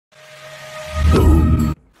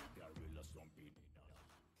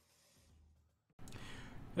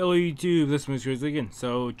Hello YouTube, this is Mr. again.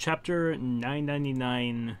 So chapter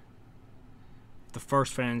 999, the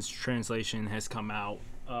first fan's translation has come out.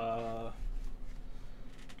 I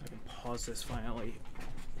can pause this finally.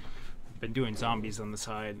 I've been doing zombies on the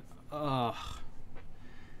side.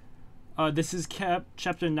 This is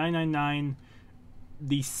chapter 999,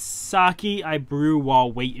 the sake I brew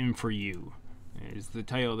while waiting for you is the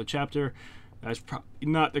title of the chapter. That's probably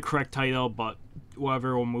not the correct title, but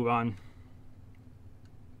whatever, we'll move on.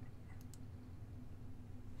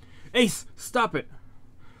 Ace, stop it!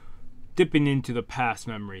 Dipping into the past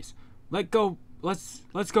memories. Let go.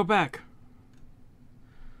 Let's go back.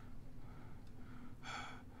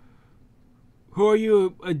 Who are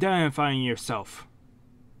you identifying yourself?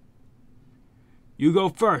 You go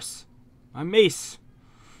first. I'm Ace.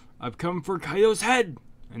 I've come for Kaido's head.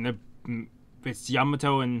 And it's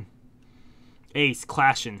Yamato and Ace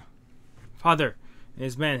clashing. Father and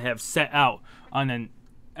his men have set out on an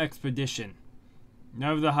expedition.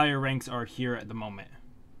 None of the higher ranks are here at the moment.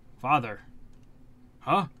 Father?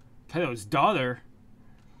 Huh? Kaido's daughter?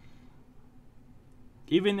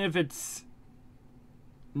 Even if it's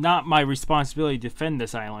not my responsibility to defend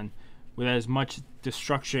this island, with as much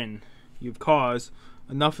destruction you've caused,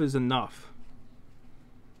 enough is enough.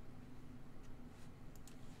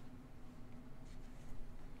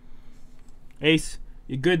 Ace,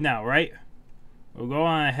 you're good now, right? We'll go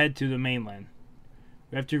on ahead to the mainland.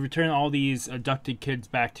 We have to return all these abducted kids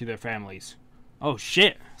back to their families. Oh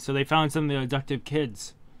shit! So they found some of the abducted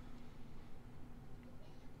kids.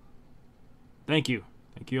 Thank you.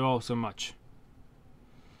 Thank you all so much.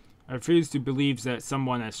 I refuse to believe that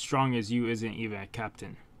someone as strong as you isn't even a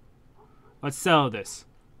captain. Let's settle this.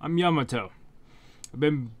 I'm Yamato. I've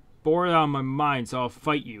been bored out of my mind, so I'll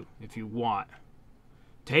fight you if you want.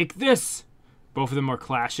 Take this! Both of them are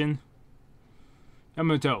clashing.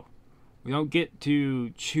 Yamato. We don't get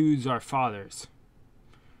to choose our fathers.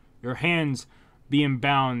 Your hands being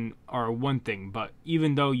bound are one thing, but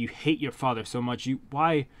even though you hate your father so much,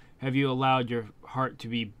 why have you allowed your heart to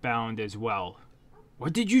be bound as well?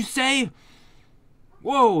 What did you say?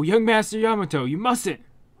 Whoa, young Master Yamato, you mustn't.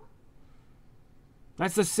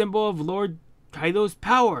 That's a symbol of Lord Kaido's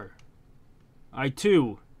power. I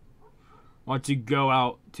too want to go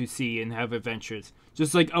out to sea and have adventures,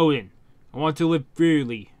 just like Odin. I want to live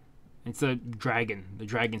freely. It's a dragon, the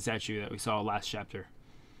dragon statue that we saw last chapter.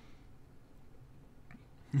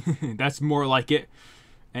 That's more like it.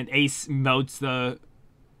 And Ace melts it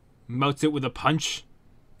with a punch.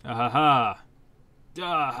 Ah ha ha.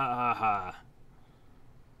 Ah ha ha ha.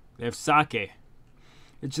 They have sake.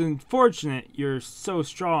 It's unfortunate you're so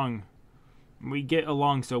strong and we get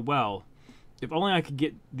along so well. If only I could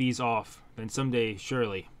get these off, then someday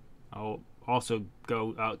surely I'll also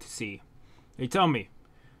go out to sea. Hey, tell me.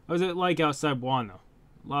 What's it like outside Wano?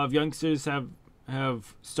 A lot of youngsters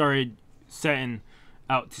have started setting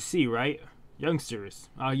out to sea, right? Youngsters.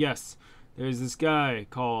 Yes. There's this guy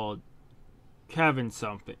called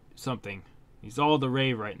something. He's all the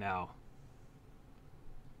rave right now.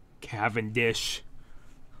 Cavendish.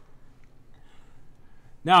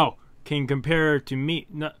 Now, none can compare to me,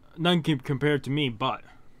 but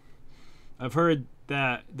I've heard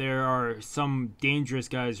that there are some dangerous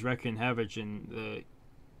guys wrecking havoc in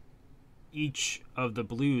each of the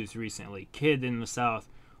blues recently. Kid in the south,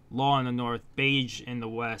 Law in the north, Beige in the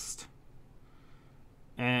west.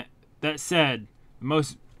 And that said, the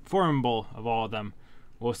most formidable of all of them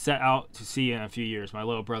will set out to sea in a few years, my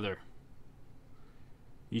little brother.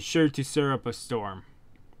 He's sure to stir up a storm.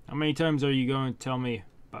 How many times are you going to tell me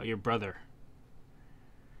about your brother?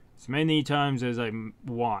 As many times as I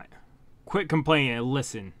want. Quit complaining and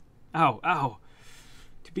listen. Ow, ow.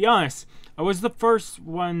 To be honest, I was the first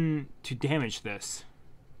one to damage this.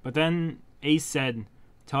 But then Ace said,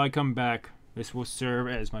 till I come back, this will serve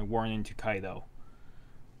as my warning to Kaido.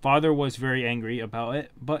 Father was very angry about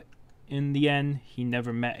it, but in the end, he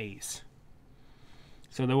never met Ace.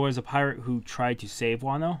 So there was a pirate who tried to save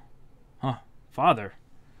Wano? Huh, father?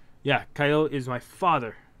 Yeah, Kaido is my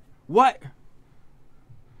father. What?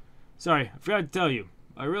 Sorry, I forgot to tell you.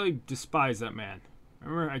 I really despise that man.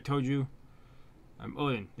 Remember I told you I'm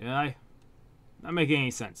Odin, didn't I? Not making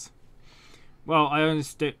any sense. Well, I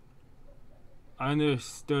understood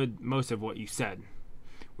most of what you said.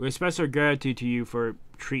 We express our gratitude to you for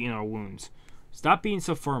treating our wounds. Stop being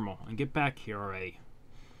so formal and get back here already.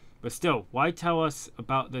 But still, why tell us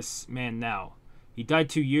about this man now? He died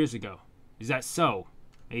 2 years ago. Is that so?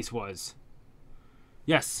 Ace was.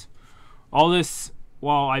 Yes. All this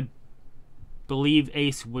while I believe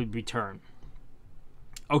Ace would return.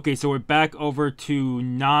 Okay, so we're back over to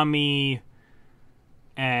Nami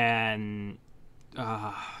and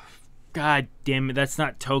God damn it, that's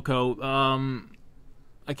not Toko.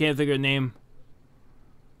 I can't think of her name.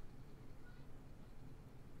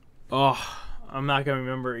 Oh, I'm not gonna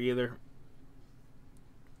remember either.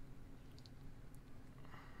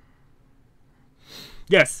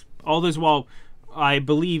 Yes, all this while I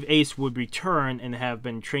believe Ace would return and have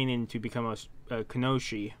been training to become a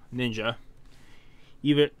Kanoshi ninja.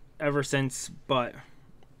 Ever since, but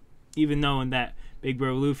even knowing that Big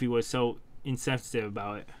Bro Luffy was so insensitive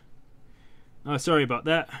about it. Oh, sorry about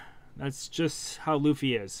that. That's just how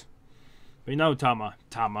Luffy is. But you know, Tama.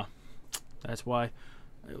 That's why.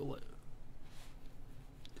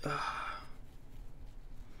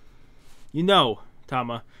 You know,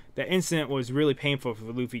 Tama, that incident was really painful for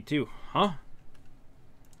Luffy too, huh?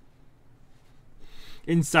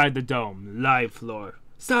 Inside the dome, live floor.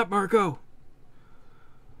 Stop, Marco!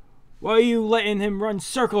 Why are you letting him run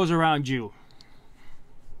circles around you?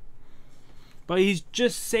 But he's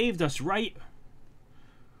just saved us, right?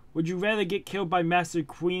 Would you rather get killed by Master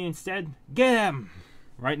Queen instead? Get him!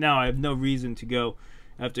 Right now, I have no reason to go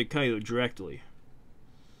after Kaido directly.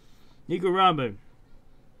 Nico Robin,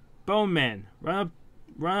 Bone Man, run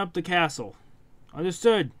up the castle.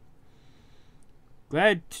 Understood.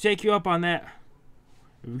 Glad to take you up on that.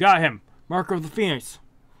 We've got him. Marco of the Phoenix.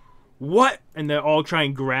 What? And they all try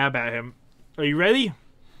and grab at him. Are you ready?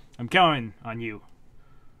 I'm counting on you.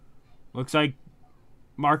 Looks like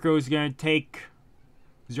Marco's gonna take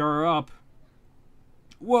Zoro up.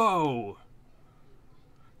 Whoa!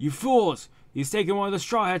 You fools! He's taking one of the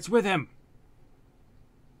Straw Hats with him.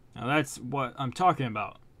 Now that's what I'm talking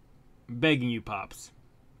about. I'm begging you, Pops.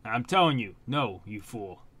 I'm telling you, no, you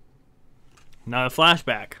fool. Now a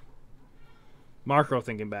flashback. Marco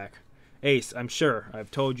thinking back. Ace, I'm sure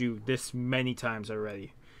I've told you this many times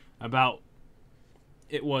already about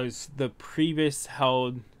it was the previous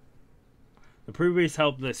held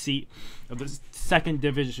the seat of the 2nd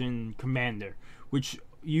Division Commander, which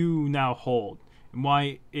you now hold, and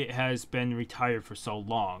why it has been retired for so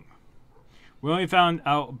long. We only found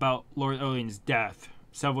out about Lord Odine's death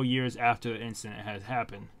several years after the incident has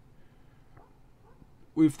happened.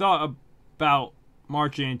 We've thought about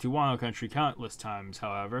marching into Wano Country countless times,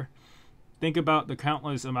 however. Think about the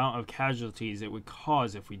countless amount of casualties it would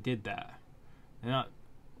cause if we did that. Now,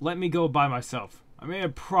 let me go by myself. I made a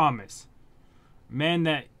promise. A man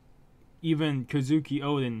that even Kazuki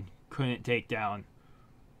Odin couldn't take down.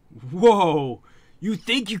 Whoa! You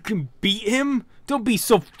think you can beat him? Don't be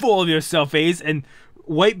so full of yourself, Ace. And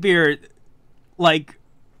Whitebeard, like,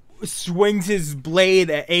 swings his blade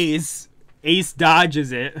at Ace. Ace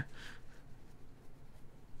dodges it.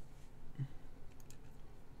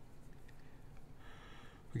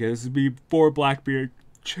 Okay, this would be before Blackbeard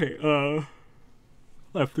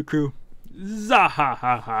left the crew.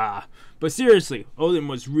 Zahahaha. But seriously, Odin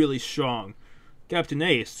was really strong. Captain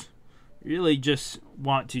Ace, you really just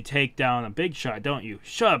want to take down a big shot, don't you?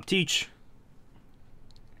 Shut up, Teach.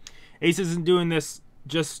 Ace isn't doing this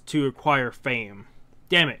just to acquire fame.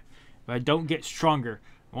 Damn it. If I don't get stronger,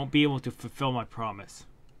 I won't be able to fulfill my promise.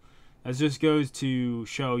 That just goes to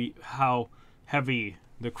show how heavy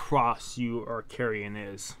the cross you are carrying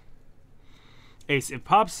is. Ace, if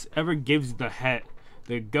Pops ever gives the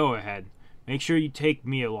go-ahead, make sure you take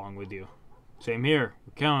me along with you. Same here.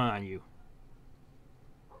 We're counting on you.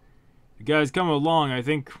 If you guys come along, I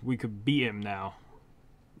think we could beat him now.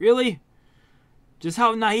 Really? Just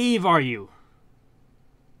how naive are you?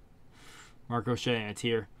 Marco shedding a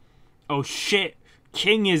tear. Oh shit!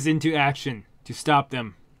 King is into action to stop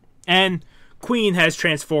them. And Queen has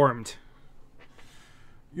transformed.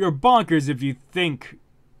 You're bonkers if you think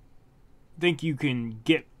you can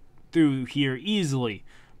get through here easily.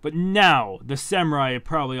 But now, the samurai are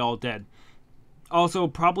probably all dead. Also,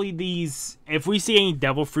 probably these... If we see any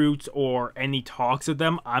devil fruits or any talks of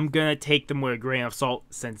them, I'm gonna take them with a grain of salt,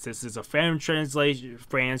 since this is a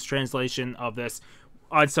Fran's translation of this.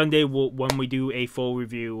 On Sunday, when we do a full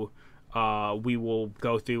review, we will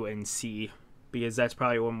go through and see. Because that's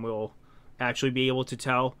probably when we'll actually be able to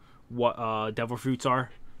tell what devil fruits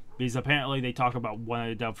are. Because apparently they talk about one of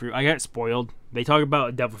the devil fruit. I got spoiled. They talk about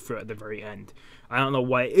a devil fruit at the very end. I don't know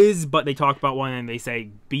what it is, but they talk about one and they say,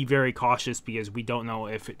 be very cautious because we don't know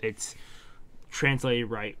if it's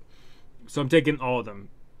translated right. So I'm taking all of them.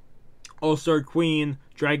 All-Star Queen,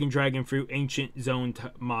 Dragon Fruit, Ancient Zone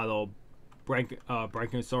Model,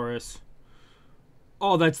 Brachiosaurus.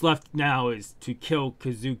 All that's left now is to kill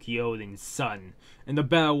Kazuki Odin's son, and the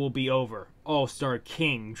battle will be over. All-Star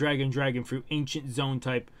King, Dragon Fruit, Ancient Zone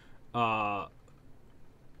Type, Pteranodon?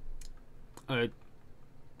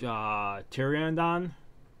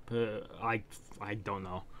 I don't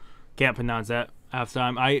know. Can't pronounce that half the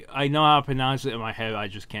time. I know how to pronounce it in my head. I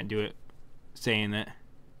just can't do it saying it.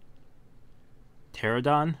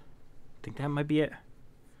 Pterodon? I think that might be it.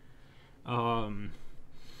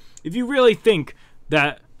 If you really think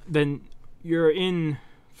that, then you're in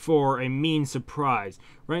for a mean surprise.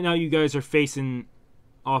 Right now, you guys are facing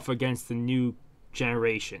off against the new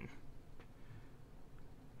generation.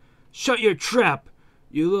 Shut your trap,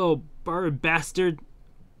 you little barbed bastard.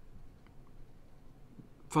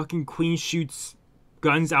 Fucking Queen shoots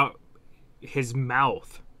guns out his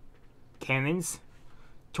mouth. Cannons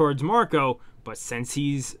towards Marco, but since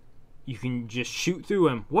you can just shoot through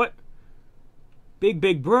him. What?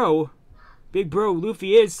 Big bro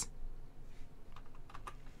Luffy is.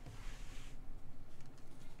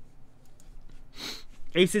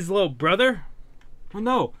 Ace's little brother? Oh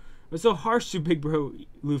no, I was so harsh to big bro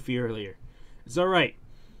Luffy earlier. It's alright.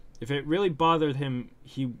 If it really bothered him,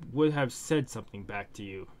 he would have said something back to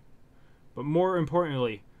you. But more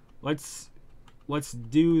importantly, let's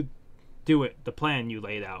do it, the plan you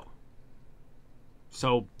laid out.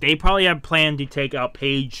 So they probably have planned to take out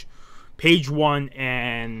page 1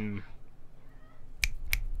 and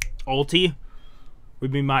Ulti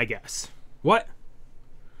would be my guess. What?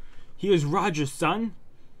 He was Roger's son?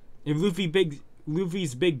 And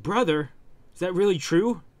Luffy's big brother? Is that really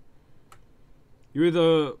true? You were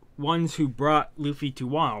the ones who brought Luffy to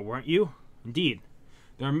Wano, weren't you? Indeed.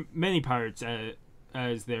 There are many pirates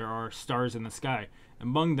as there are stars in the sky.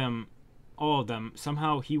 Among them, all of them,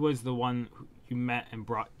 somehow he was the one you met and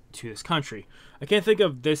brought to this country. I can't think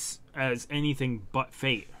of this as anything but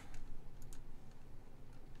fate.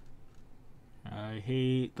 I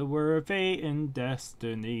hate the word fate and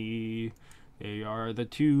destiny. They are the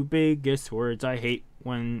two biggest words I hate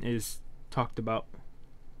when is talked about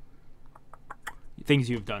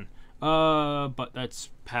things you've done. But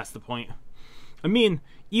that's past the point. I mean,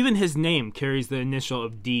 even his name carries the initial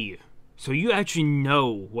of D. So you actually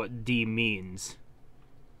know what D means.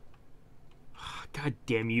 God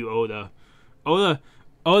damn you, Oda. Oda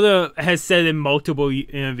has said in multiple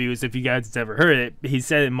interviews, if you guys have ever heard it, he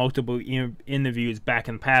said in multiple interviews back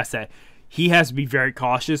in the past that he has to be very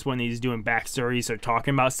cautious when he's doing backstories or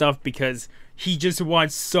talking about stuff because he just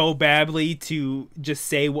wants so badly to just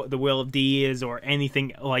say what the will of D is or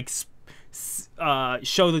anything like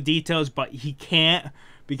show the details, but he can't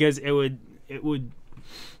because it would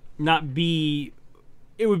not be.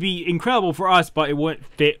 It would be incredible for us, but it wouldn't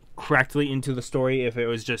fit correctly into the story if it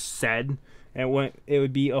was just said. And it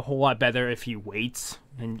would be a whole lot better if he waits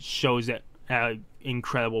and shows it at an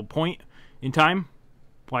incredible point in time,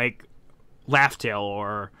 like Laugh Tale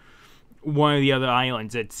or one of the other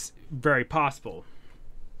islands. It's very possible.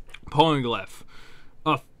 Poneglyph,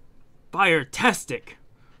 fire-tastic.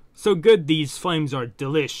 So good these flames are,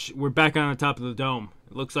 delish. We're back on the top of the dome.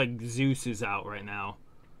 It looks like Zeus is out right now,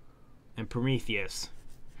 and Prometheus.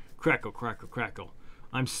 Crackle, crackle, crackle.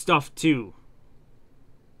 I'm stuffed too.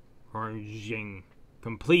 Orangeing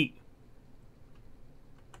complete.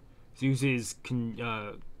 Zeus is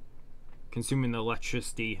consuming the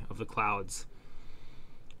electricity of the clouds.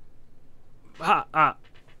 Mama.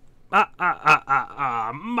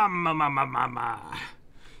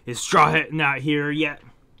 Is Straw Hat not here yet?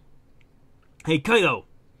 Hey, Kaido.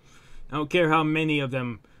 I don't care how many of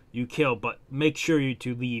them you kill, but make sure you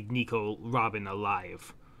to leave Nico Robin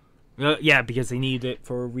alive. Yeah, because they need it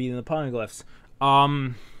for reading the poneglyphs.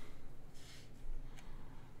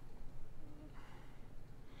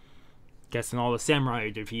 Guessing all the samurai are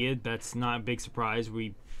defeated. That's not a big surprise.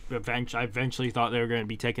 I eventually thought they were going to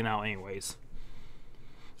be taken out anyways.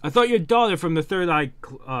 I thought your daughter from the Third Eye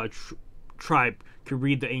tribe could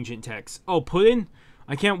read the ancient text. Oh, Puddin?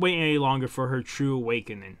 I can't wait any longer for her true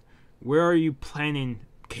awakening. Where are you planning?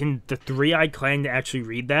 Can the Three-Eyed Clan actually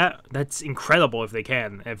read that? That's incredible if they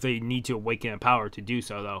can. If they need to awaken a power to do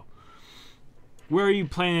so, though. Where are you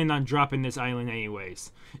planning on dropping this island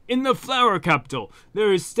anyways? In the Flower Capital.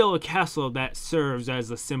 There is still a castle that serves as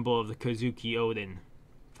the symbol of the Kazuki Odin.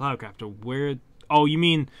 Flower Capital. Where? Oh, you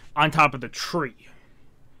mean on top of the tree.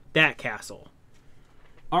 That castle.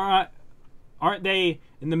 Alright. Aren't they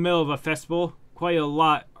in the middle of a festival? Quite a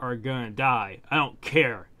lot are gonna die. I don't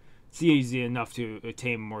care. It's easy enough to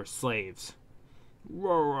attain more slaves. It'd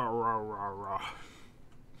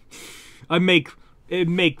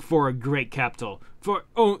make for a great capital for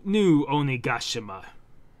new Onigashima.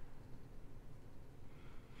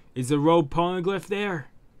 Is the road poneglyph there?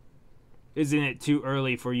 Isn't it too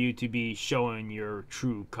early for you to be showing your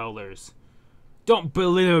true colors? Don't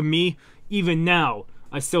belittle me. Even now,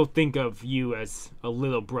 I still think of you as a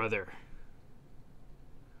little brother.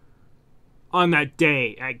 On that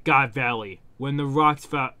day at God Valley, when the rocks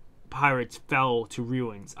pirates fell to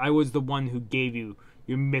ruins. I was the one who gave you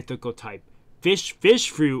your mythical type. Fish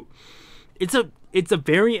fruit. It's a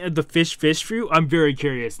variant of the fish fruit. I'm very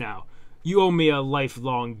curious now. You owe me a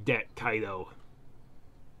lifelong debt, Kaido.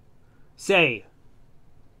 Say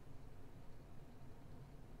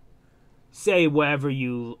whatever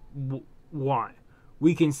you want.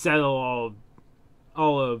 We can settle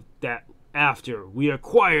all of that after we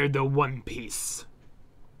acquire the One Piece.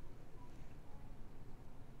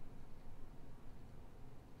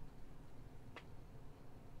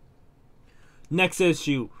 Next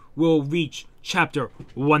issue will reach chapter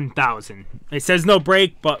 1000. It says no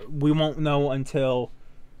break, but we won't know until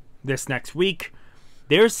this next week.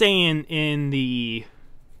 They're saying in the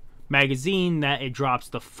magazine that it drops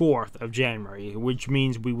the 4th of January, which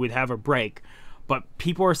means we would have a break. But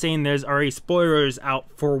people are saying there's already spoilers out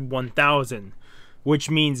for 1000, which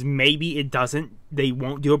means maybe it doesn't. They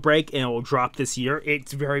won't do a break and it will drop this year.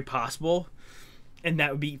 It's very possible. And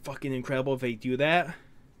that would be fucking incredible if they do that.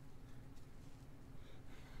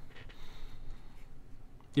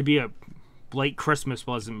 It'd be a late Christmas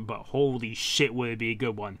present, but holy shit, would it be a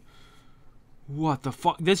good one. What the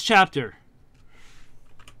fuck? This chapter.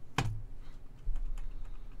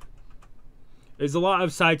 There's a lot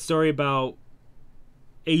of side story about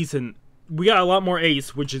Ace, and we got a lot more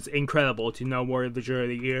Ace, which is incredible to know more of the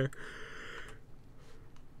journey of the year.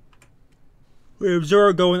 We have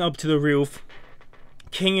Zoro going up to the roof.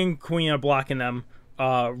 King and Queen are blocking them.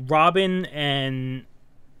 Robin and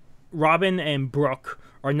Brooke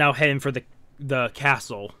are now heading for the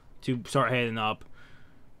castle to start heading up.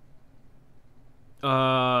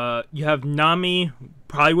 You have Nami,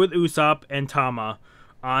 probably with Usopp and Tama,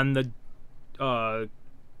 on the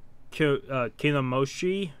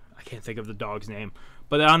Kinamoshi. I can't think of the dog's name,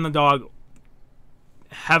 but on the dog,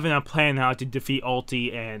 having a plan how to defeat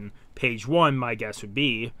Ulti and Page 1, my guess would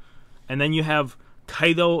be. And then you have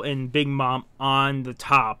Kaido and Big Mom on the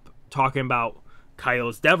top, talking about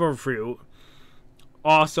Kaido's Devil Fruit.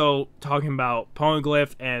 Also talking about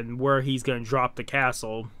Poneglyph and where he's going to drop the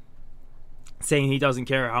castle. Saying he doesn't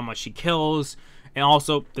care how much he kills. And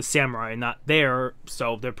also the samurai are not there,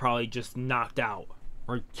 so they're probably just knocked out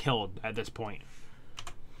or killed at this point.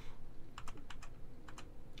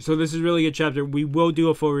 So this is a really good chapter. We will do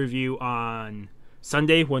a full review on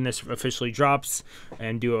Sunday when this officially drops,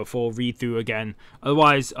 and do a full read through again.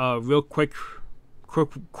 Otherwise, real quick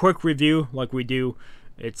review like we do.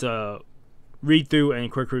 It's a read through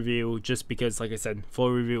and quick review, just because, like I said,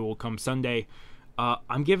 full review will come Sunday.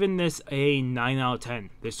 I'm giving this a 9 out of 10.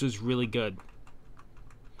 This was really good.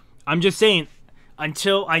 I'm just saying,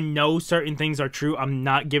 until I know certain things are true, I'm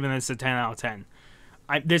not giving this a 10 out of 10.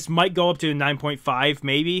 This might go up to a 9.5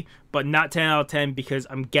 maybe, but not 10 out of 10, because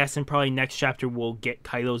I'm guessing probably next chapter will get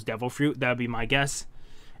Kaido's Devil Fruit. That would be my guess.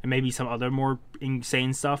 And maybe some other more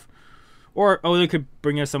insane stuff. Or they could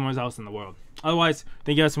bring us someone else in the world. Otherwise,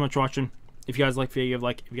 thank you guys so much for watching. If you guys like the video, give a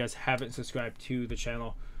like. If you guys haven't subscribed to the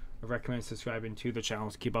channel, I recommend subscribing to the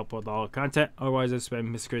channel to keep up with all the content. Otherwise, this has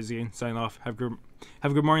been Mr. Crazy signing off. Have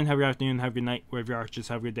a good morning, have a good afternoon, have a good night, wherever you are. Just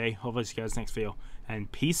have a good day. Hopefully see you guys next video.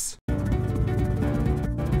 And peace.